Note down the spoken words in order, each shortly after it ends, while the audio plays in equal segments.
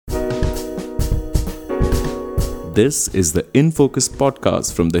This is the In Focus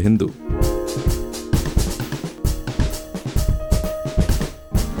podcast from The Hindu.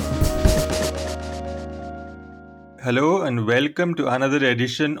 Hello and welcome to another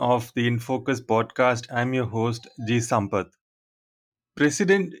edition of the In Focus podcast. I'm your host, G. Sampath.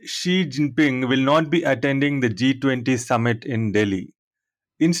 President Xi Jinping will not be attending the G-20 summit in Delhi.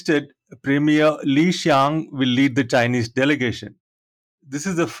 Instead, Premier Li Qiang will lead the Chinese delegation. This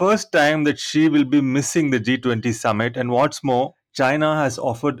is the first time that Xi will be missing the G-20 summit, and what's more, China has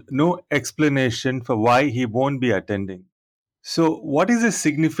offered no explanation for why he won't be attending. So, what is the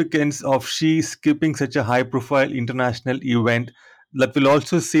significance of Xi skipping such a high profile international event that will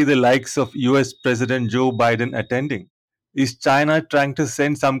also see the likes of US President Joe Biden attending? Is China trying to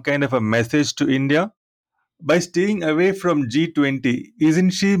send some kind of a message to India? By staying away from G-20, isn't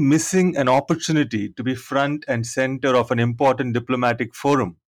she missing an opportunity to be front and center of an important diplomatic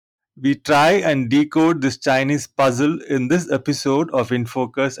forum? We try and decode this Chinese puzzle in this episode of In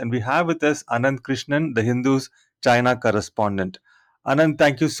Focus, and we have with us Anand Krishnan, the Hindu's China correspondent. Anand,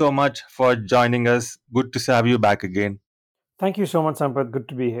 thank you so much for joining us. Good to have you back again. Thank you so much, Sampath. Good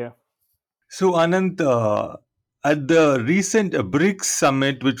to be here. So, Anand, at the recent BRICS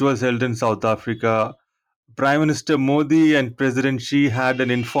summit, which was held in South Africa, Prime Minister Modi and President Xi had an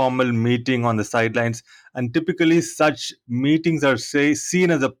informal meeting on the sidelines, and typically such meetings are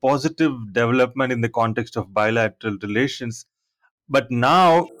seen as a positive development in the context of bilateral relations. But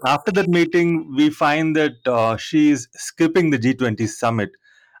now, after that meeting, we find that she is skipping the G-20 summit.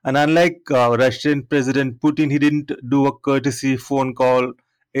 And unlike Russian President Putin, he didn't do a courtesy phone call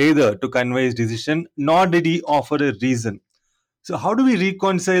either to convey his decision, nor did he offer a reason. So, how do we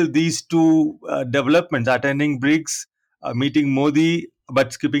reconcile these two developments, attending BRICS, meeting Modi,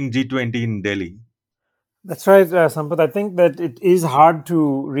 but skipping G-20 in Delhi? That's right, Sampath. I think that it is hard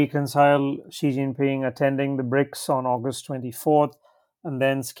to reconcile Xi Jinping attending the BRICS on August 24th and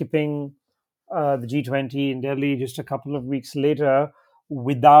then skipping the G20 in Delhi just a couple of weeks later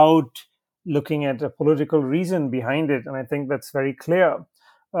without looking at a political reason behind it. And I think that's very clear.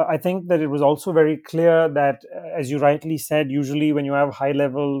 I think that it was also very clear that, as you rightly said, usually when you have high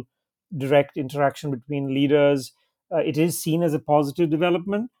level direct interaction between leaders, it is seen as a positive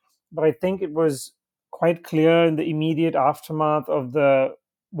development. But I think it was quite clear in the immediate aftermath of the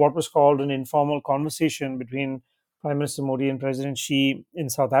what was called an informal conversation between Prime Minister Modi and President Xi in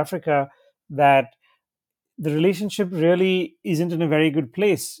South Africa that the relationship really isn't in a very good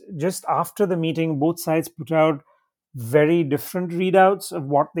place. Just after the meeting, both sides put out very different readouts of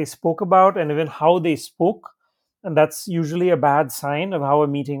what they spoke about and even how they spoke. And that's usually a bad sign of how a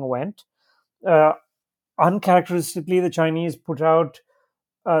meeting went. Uh, Uncharacteristically, the Chinese put out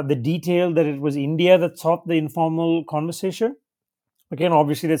the detail that it was India that sought the informal conversation. Again,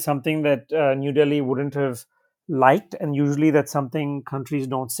 obviously, that's something that New Delhi wouldn't have liked, and usually that's something countries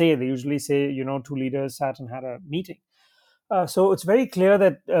don't say. They usually say, two leaders sat and had a meeting. So it's very clear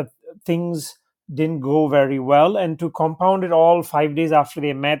that things didn't go very well. And to compound it all, 5 days after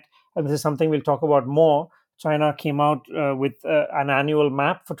they met, and this is something we'll talk about more, China came out with an annual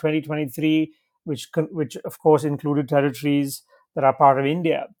map for 2023, which of course included territories that are part of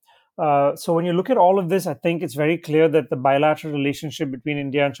India. So when you look at all of this, I think it's very clear that the bilateral relationship between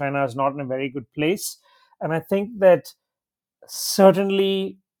India and China is not in a very good place. And I think that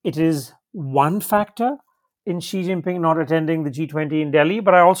certainly it is one factor in Xi Jinping not attending the G20 in Delhi.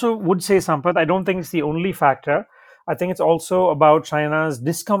 But I also would say, Sampath, I don't think it's the only factor. I think it's also about China's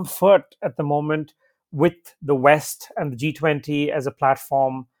discomfort at the moment with the West and the G20 as a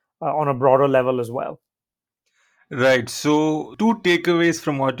platform on a broader level as well. Right. So, two takeaways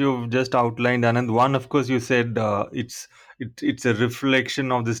from what you've just outlined, Anand. One, of course, you said it's a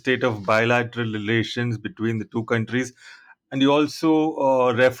reflection of the state of bilateral relations between the two countries, and you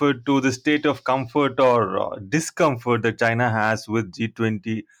also referred to the state of comfort or discomfort that China has with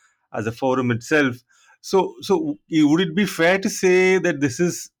G20 as a forum itself. So, would it be fair to say that this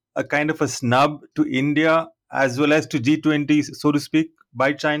is a kind of a snub to India as well as to G20, so to speak,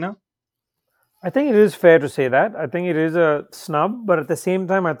 by China? I think it is fair to say that. I think it is a snub, but at the same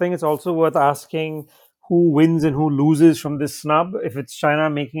time, I think it's also worth asking who wins and who loses from this snub. If it's China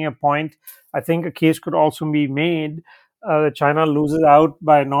making a point, I think a case could also be made that China loses out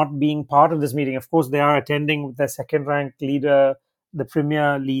by not being part of this meeting. Of course, they are attending with their second ranked leader, the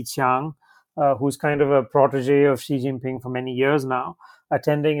Premier Li Qiang, who's kind of a protege of Xi Jinping for many years now,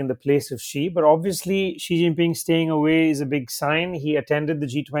 attending in the place of Xi. But obviously, Xi Jinping staying away is a big sign. He attended the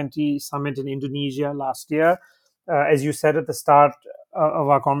G20 summit in Indonesia last year. As you said at the start of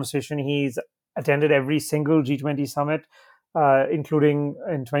our conversation, he's attended every single G20 summit including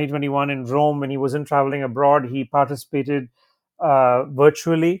in 2021 in Rome when he wasn't traveling abroad. He participated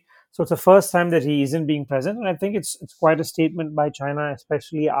virtually. So it's the first time that he isn't being present, and I think it's quite a statement by China,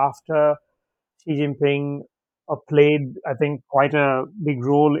 especially after Xi Jinping played, I think, quite a big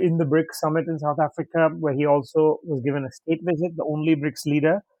role in the BRICS summit in South Africa, where he also was given a state visit, the only BRICS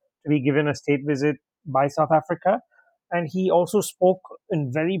leader to be given a state visit by South Africa. And he also spoke in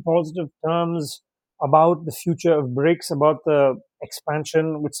very positive terms about the future of BRICS, about the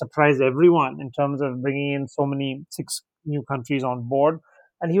expansion, which surprised everyone in terms of bringing in so many six new countries on board.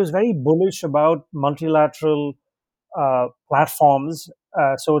 And he was very bullish about multilateral platforms.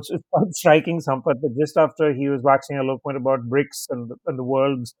 So it's quite striking, Sampath, that just after he was waxing eloquent about BRICS and the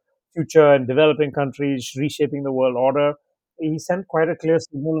world's future and developing countries reshaping the world order, he sent quite a clear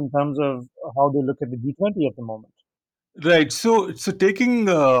signal in terms of how they look at the G20 at the moment. Right. So taking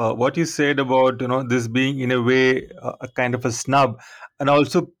what you said about this being in a way a kind of a snub, and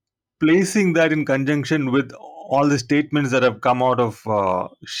also placing that in conjunction with all the statements that have come out of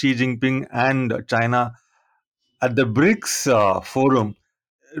Xi Jinping and China at the BRICS forum,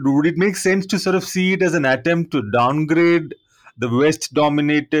 would it make sense to sort of see it as an attempt to downgrade the West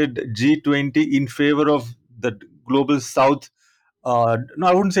dominated G20 in favor of the global South? No,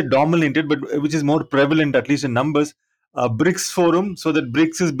 I wouldn't say dominated, but which is more prevalent, at least in numbers. BRICS forum, so that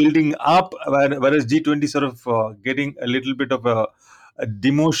BRICS is building up, whereas G20 sort of getting a little bit of a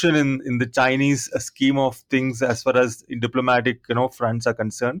demotion in the Chinese scheme of things as far as in diplomatic fronts are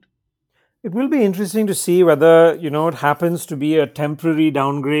concerned. It will be interesting to see whether it happens to be a temporary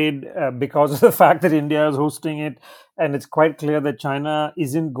downgrade because of the fact that India is hosting it, and it's quite clear that China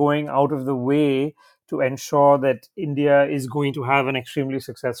isn't going out of the way to ensure that India is going to have an extremely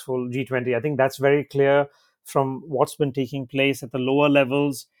successful G20. I think that's very clear from what's been taking place at the lower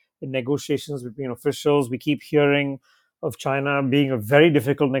levels in negotiations between officials. We keep hearing of China being a very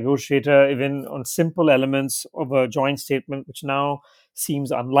difficult negotiator, even on simple elements of a joint statement, which now seems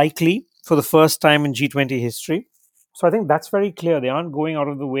unlikely for the first time in G20 history. So I think that's very clear. They aren't going out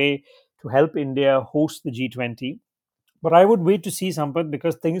of the way to help India host the G20. But I would wait to see, Sampath,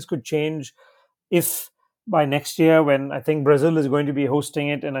 because things could change if by next year, when I think Brazil is going to be hosting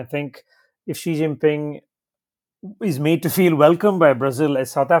it, and I think if Xi Jinping is made to feel welcome by Brazil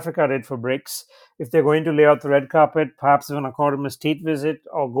as South Africa did for BRICS. If they're going to lay out the red carpet, perhaps even accord him a state visit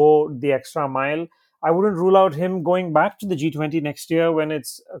or go the extra mile, I wouldn't rule out him going back to the G20 next year when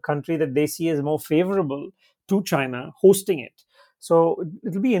it's a country that they see as more favorable to China hosting it. So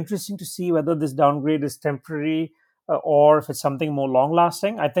it'll be interesting to see whether this downgrade is temporary or if it's something more long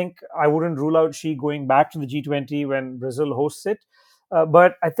lasting. I think I wouldn't rule out Xi going back to the G20 when Brazil hosts it.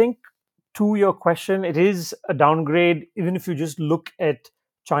 But I think to your question, it is a downgrade, even if you just look at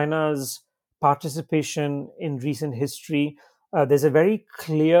China's participation in recent history. There's a very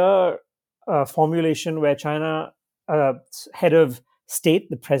clear formulation where China, head of state,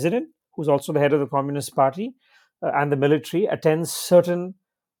 the president, who's also the head of the Communist Party, and the military, attends certain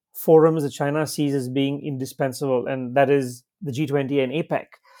forums that China sees as being indispensable, and that is the G20 and APEC.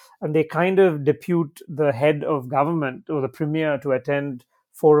 And they kind of depute the head of government or the premier to attend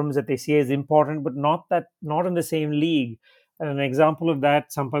forums that they see as important, but not in the same league. And an example of that,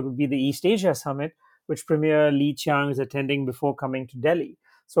 Sampath, would be the East Asia Summit, which Premier Li Qiang is attending before coming to Delhi.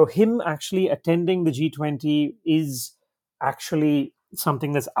 So him actually attending the G20 is actually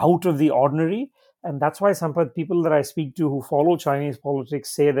something that's out of the ordinary. And that's why Sampath, people that I speak to who follow Chinese politics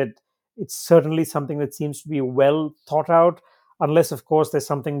say that it's certainly something that seems to be well thought out, unless, of course, there's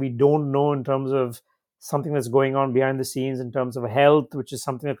something we don't know in terms of something that's going on behind the scenes in terms of health, which is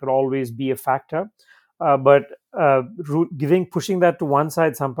something that could always be a factor. But pushing that to one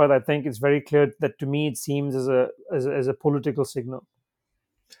side, Sampath, I think it's very clear that to me it seems as a political signal.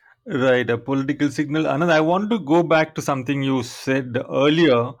 Right, a political signal. Anand, I want to go back to something you said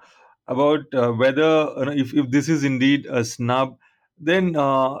earlier about whether if this is indeed a snub, then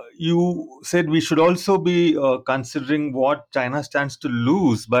you said we should also be considering what China stands to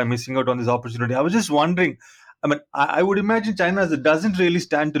lose by missing out on this opportunity. I was just wondering. I mean, I would imagine China doesn't really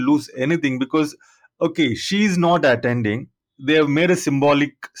stand to lose anything because, okay, she's not attending. They have made a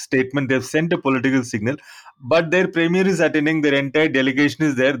symbolic statement. They've sent a political signal, but their premier is attending, their entire delegation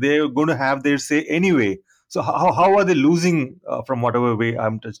is there, they're going to have their say anyway. So how are they losing from whatever way?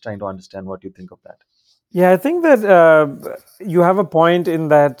 I'm just trying to understand what you think of that. Yeah, I think that you have a point in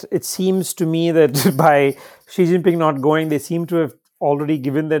that it seems to me that by Xi Jinping not going, they seem to have already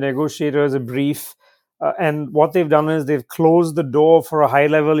given the negotiators a brief. And what they've done is they've closed the door for a high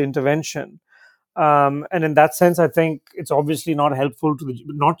level intervention. And in that sense, I think it's obviously not helpful to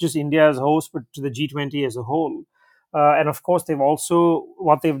not just India as host, but to the G20 as a whole. And of course,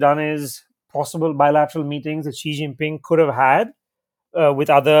 what they've done is possible bilateral meetings that Xi Jinping could have had with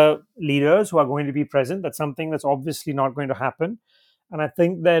other leaders who are going to be present. That's something that's obviously not going to happen. And I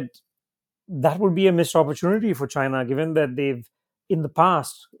think that that would be a missed opportunity for China, given that they've, in the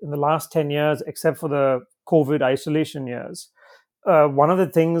past, in the last 10 years, except for the COVID isolation years, one of the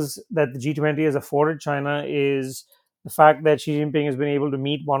things that the G20 has afforded China is the fact that Xi Jinping has been able to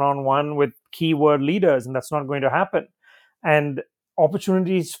meet one on one with key world leaders, and that's not going to happen. And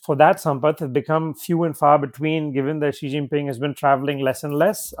opportunities for that, Sampath, have become few and far between, given that Xi Jinping has been traveling less and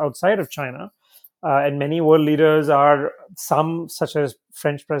less outside of China. And many world leaders are, some, such as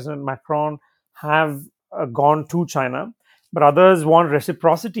French President Macron, have gone to China, but others want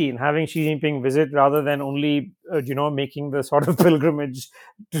reciprocity in having Xi Jinping visit rather than only, making the sort of pilgrimage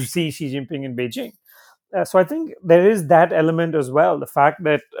to see Xi Jinping in Beijing. So I think there is that element as well. The fact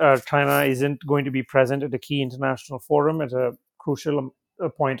that China isn't going to be present at a key international forum at a crucial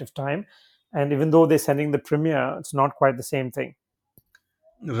point of time. And even though they're sending the premier, it's not quite the same thing.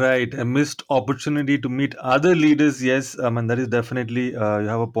 Right, a missed opportunity to meet other leaders. Yes, and that is definitely you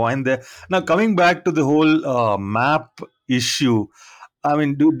have a point there. Now, coming back to the whole map issue, I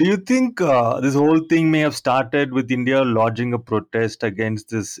mean, do you think this whole thing may have started with India lodging a protest against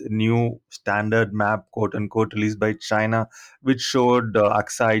this new standard map, quote unquote, released by China, which showed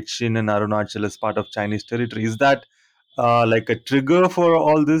Aksai Chin and Arunachal as part of Chinese territory? Is that like a trigger for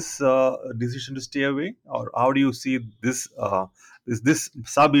all this decision to stay away, or how do you see this this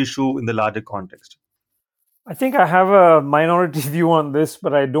sub issue in the larger context? I think I have a minority view on this,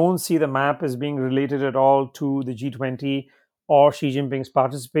 but I don't see the map as being related at all to the G20 or Xi Jinping's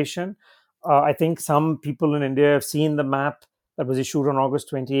participation. I think some people in India have seen the map that was issued on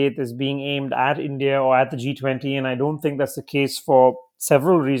August 28th as being aimed at India or at the G20, and I don't think that's the case for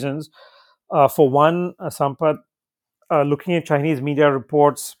several reasons. For one, Sampath, looking at Chinese media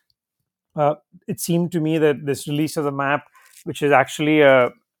reports, uh, it seemed to me that this release of the map, which is actually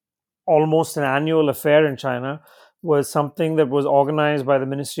almost an annual affair in China, was something that was organized by the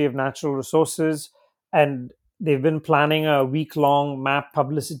Ministry of Natural Resources. And they've been planning a week long map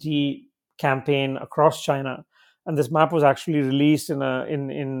publicity campaign across China. And this map was actually released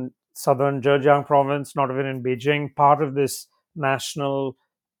in southern Zhejiang province, not even in Beijing, part of this national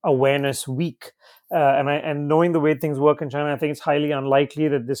awareness week. And knowing the way things work in China, I think it's highly unlikely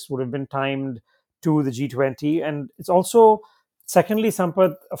that this would have been timed to the G20. And it's also, secondly,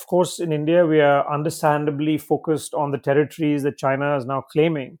 Sampath, of course, in India, we are understandably focused on the territories that China is now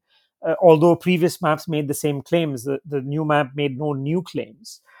claiming. Although previous maps made the same claims, the new map made no new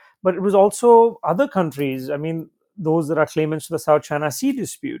claims. But it was also other countries, I mean, those that are claimants to the South China Sea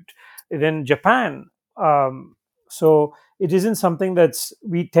dispute, then Japan. So it isn't something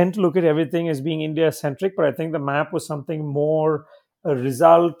we tend to look at everything as being India centric, but I think the map was something more a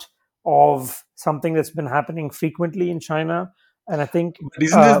result of something that's been happening frequently in China. And I think But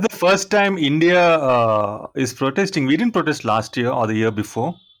isn't this the first time India is protesting? We didn't protest last year or the year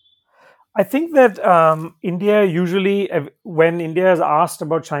before. that India usually, when India is asked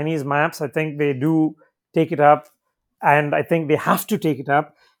about Chinese maps, I think they do take it up, and I think they have to take it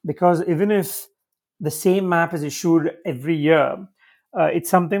up because even if the same map is issued every year, it's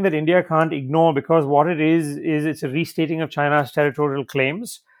something that India can't ignore because what it is it's a restating of China's territorial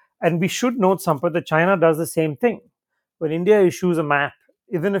claims, and we should note, Sampath, that China does the same thing. When India issues a map,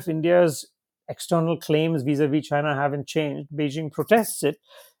 even if India's external claims vis-a-vis China haven't changed, Beijing protests it,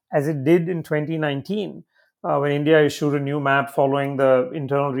 as it did in 2019 when India issued a new map following the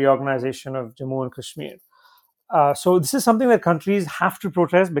internal reorganization of Jammu and Kashmir. So this is something that countries have to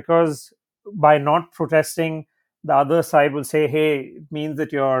protest because by not protesting, the other side will say, "Hey, it means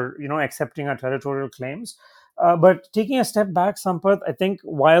that you're, accepting our territorial claims." But taking a step back, Sampath, I think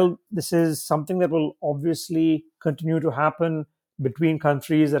while this is something that will obviously continue to happen between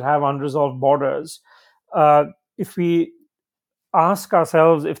countries that have unresolved borders, uh, if we ask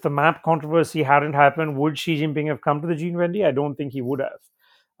ourselves if the map controversy hadn't happened, would Xi Jinping have come to the G20? I don't think he would have.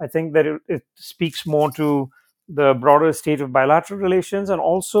 I think that it speaks more to the broader state of bilateral relations and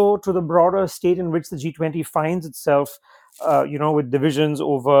also to the broader state in which the G20 finds itself, with divisions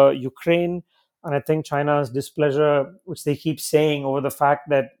over Ukraine. And I think China's displeasure, which they keep saying over the fact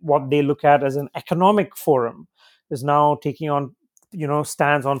that what they look at as an economic forum is now taking on,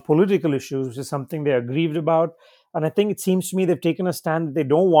 stands on political issues, which is something they are grieved about. And I think it seems to me they've taken a stand that they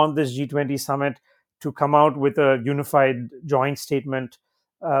don't want this G20 summit to come out with a unified joint statement,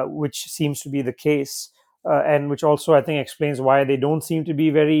 which seems to be the case, and which also I think explains why they don't seem to be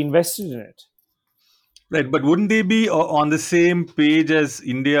very invested in it. Right, but wouldn't they be on the same page as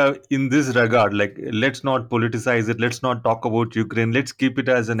India in this regard? Like, let's not politicize it. Let's not talk about Ukraine. Let's keep it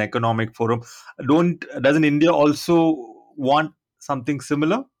as an economic forum. Don't doesn't India also want something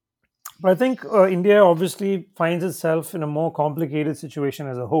similar? But I think India obviously finds itself in a more complicated situation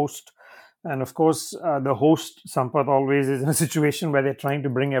as a host. And of course, the host, Sampath, always is in a situation where they're trying to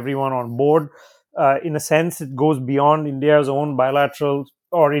bring everyone on board. In a sense, it goes beyond India's own bilateral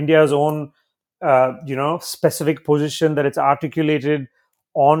or India's own, specific position that it's articulated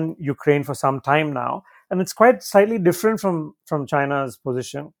on Ukraine for some time now. And it's quite slightly different from China's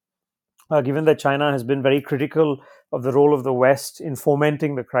position, given that China has been very critical of the role of the West in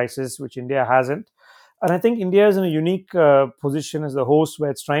fomenting the crisis, which India hasn't. And I think India is in a unique position as the host where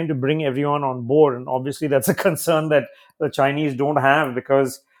it's trying to bring everyone on board. And obviously, that's a concern that the Chinese don't have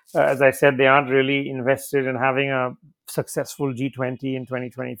because, as I said, they aren't really invested in having a successful G20 in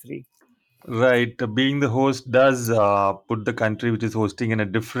 2023. Right, being the host does put the country which is hosting in a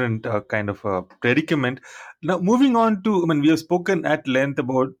different kind of predicament. Now, moving on to, I mean, we have spoken at length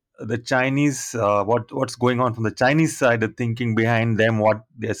about the Chinese, what's going on from the Chinese side, the thinking behind them, what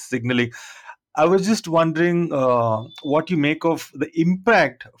they're signaling. I was just wondering what you make of the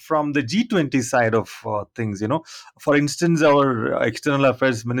impact from the G20 side of things. For instance, our external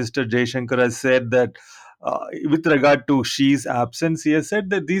affairs minister Jaishankar has said that with regard to Xi's absence, he has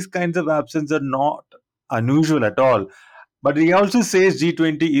said that these kinds of absence are not unusual at all. But he also says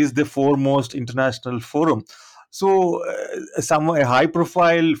G20 is the foremost international forum. So, a high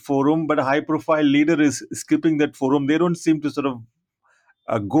profile forum, but a high profile leader is skipping that forum. They don't seem to sort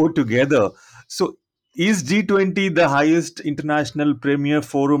of go together. So, is G20 the highest international premier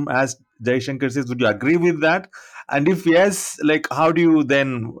forum, as Jaishankar says? Would you agree with that? And if yes, like how do you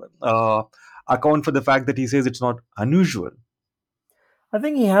then account for the fact that he says it's not unusual? I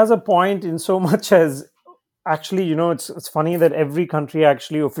think he has a point in so much as actually, it's funny that every country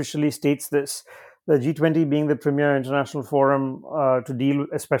actually officially states this. The G20 being the premier international forum to deal,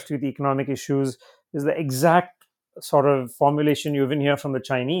 especially with economic issues, is the exact sort of formulation you even hear from the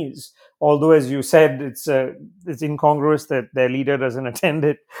Chinese. Although, as you said, it's incongruous that their leader doesn't attend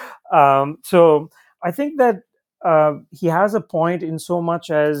it. So I think that he has a point in so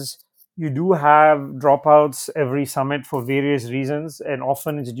much as you do have dropouts every summit for various reasons, and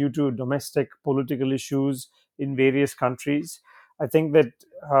often it's due to domestic political issues in various countries. I think that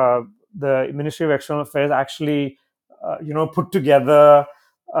the Ministry of External Affairs actually, put together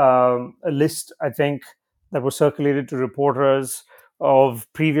a list, I think, that was circulated to reporters of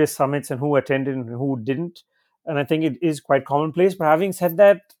previous summits and who attended and who didn't. And I think it is quite commonplace. But having said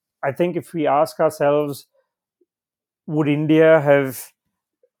that, I think if we ask ourselves, would India have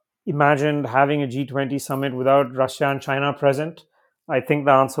imagined having a G20 summit without Russia and China present? I think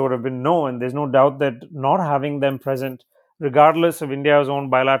the answer would have been no. And there's no doubt that not having them present, regardless of India's own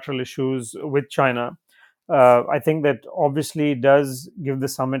bilateral issues with China, I think that obviously does give the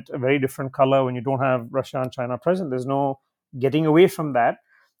summit a very different color when you don't have Russia and China present. There's no getting away from that,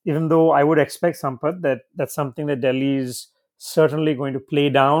 even though I would expect, Sampath, that that's something that Delhi is certainly going to play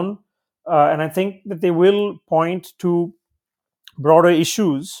down. And I think that they will point to broader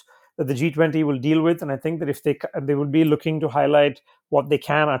issues that the G20 will deal with. And I think that if they will be looking to highlight what they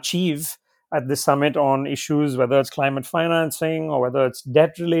can achieve at this summit on issues, whether it's climate financing or whether it's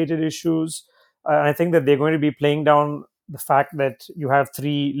debt related issues. I think that they're going to be playing down the fact that you have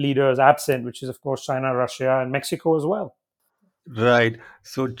three leaders absent, which is, of course, China, Russia, and Mexico as well. Right.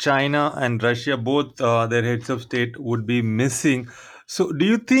 So China and Russia, both their heads of state would be missing. So do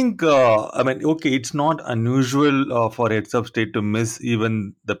you think, I mean, okay, it's not unusual for heads of state to miss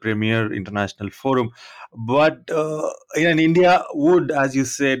even the premier international forum, but in India would, as you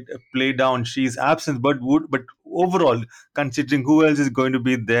said, play down Xi's absence, but overall, considering who else is going to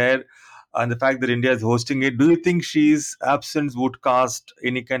be there and the fact that India is hosting it, do you think Xi's absence would cast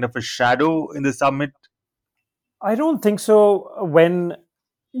any kind of a shadow in the summit? I don't think so. When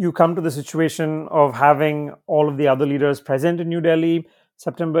you come to the situation of having all of the other leaders present in New Delhi,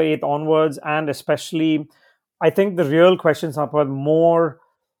 September 8th onwards, and especially, I think the real questions are more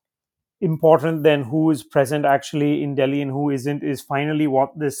important than who is present actually in Delhi and who isn't, is finally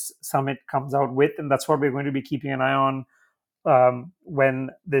what this summit comes out with. And that's what we're going to be keeping an eye on when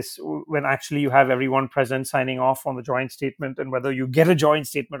actually you have everyone present signing off on the joint statement, and whether you get a joint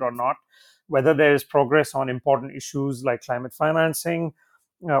statement or not, whether there is progress on important issues like climate financing,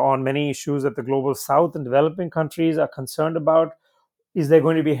 on many issues that the global south and developing countries are concerned about. Is there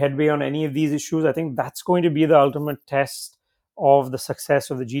going to be headway on any of these issues? I think that's going to be the ultimate test of the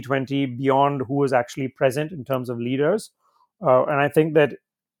success of the G20 beyond who is actually present in terms of leaders. And I think that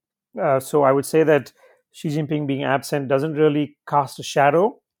so I would say that Xi Jinping being absent doesn't really cast a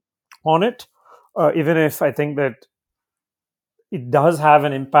shadow on it, even if I think that it does have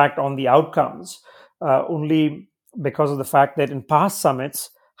an impact on the outcomes, only because of the fact that in past summits,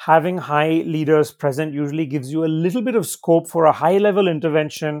 having high leaders present usually gives you a little bit of scope for a high level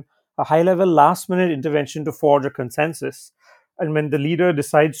intervention, a high level last minute intervention to forge a consensus. And when the leader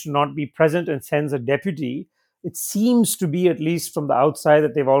decides to not be present and sends a deputy, it seems to be, at least from the outside,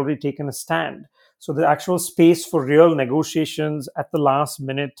 that they've already taken a stand. So the actual space for real negotiations at the last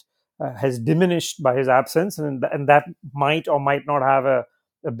minute has diminished by his absence, and that might or might not have a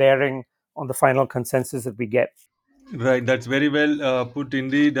bearing on the final consensus that we get. Right, that's very well put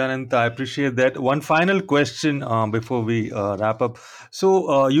indeed, Anant. I appreciate that. One final question before we wrap up.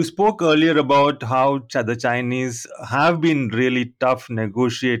 So, you spoke earlier about how the Chinese have been really tough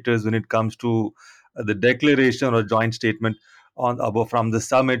negotiators when it comes to the declaration or joint statement on above from the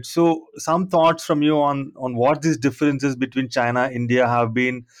summit. So, some thoughts from you on what these differences between China and India have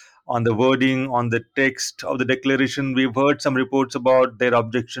been on the wording, on the text of the declaration. We've heard some reports about their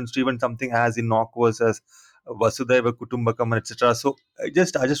objections to even something as innocuous as Vasudhaiva Kutumbakam, etc. So I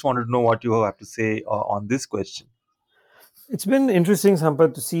just wanted to know what you have to say on this question. It's been interesting,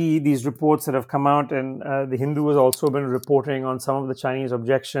 Sampath, to see these reports that have come out, and the Hindu has also been reporting on some of the Chinese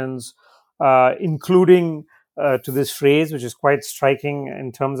objections, including to this phrase, which is quite striking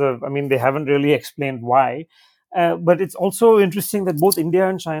in terms of, I mean, they haven't really explained why. But it's also interesting that both India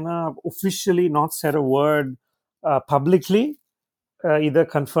and China have officially not said a word publicly, either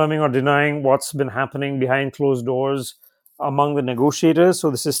confirming or denying what's been happening behind closed doors among the negotiators.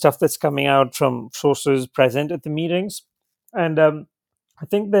 So this is stuff that's coming out from sources present at the meetings. And I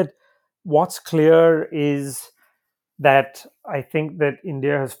think that what's clear is that I think that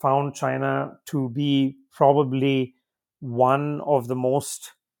India has found China to be probably one of the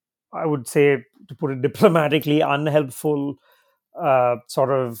most, I would say, to put it diplomatically, unhelpful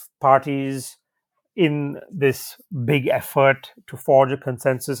sort of parties in this big effort to forge a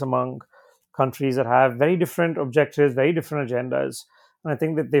consensus among countries that have very different objectives, very different agendas. And I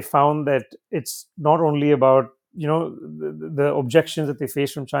think that they found that it's not only about, the objections that they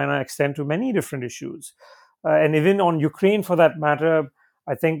face from China extend to many different issues. And even on Ukraine, for that matter,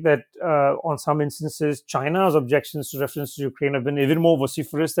 I think that on some instances, China's objections to reference to Ukraine have been even more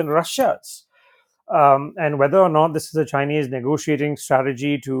vociferous than Russia's. And whether or not this is a Chinese negotiating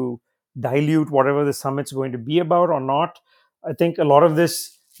strategy to dilute whatever the summit's going to be about or not, I think a lot of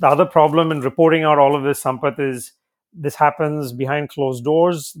this, the other problem in reporting out all of this, Sampath, is this happens behind closed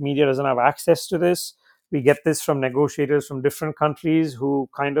doors. Media doesn't have access to this. We get this from negotiators from different countries who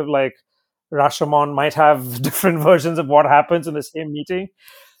kind of like Rashomon might have different versions of what happens in the same meeting.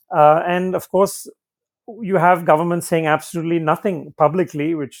 And of course, you have governments saying absolutely nothing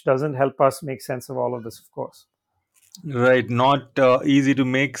publicly, which doesn't help us make sense of all of this, of course. Right, not easy to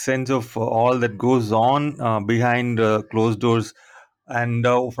make sense of all that goes on behind closed doors. And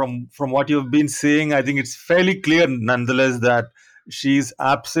from what you've been saying, I think it's fairly clear, nonetheless, that Xi's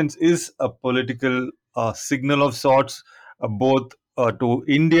absence is a political signal of sorts, both to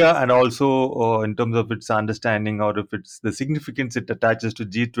India and also in terms of its understanding or if it's the significance it attaches to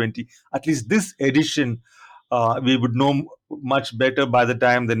G20. At least this edition, we would know much better by the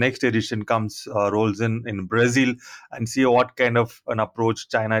time the next edition comes rolls in Brazil, and see what kind of an approach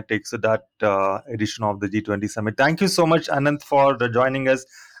China takes to that edition of the G20 summit. Thank you so much, Anant, for joining us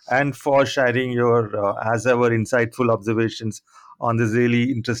and for sharing your, as ever, insightful observations on this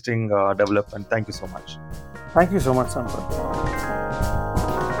really interesting development. Thank you so much. Thank you so much, Sampath.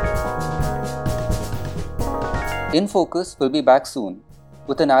 In Focus will be back soon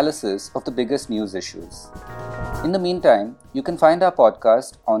with analysis of the biggest news issues. In the meantime, you can find our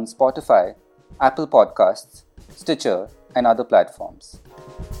podcast on Spotify, Apple Podcasts, Stitcher, and other platforms.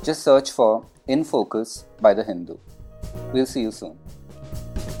 Just search for In Focus by The Hindu. We'll see you soon.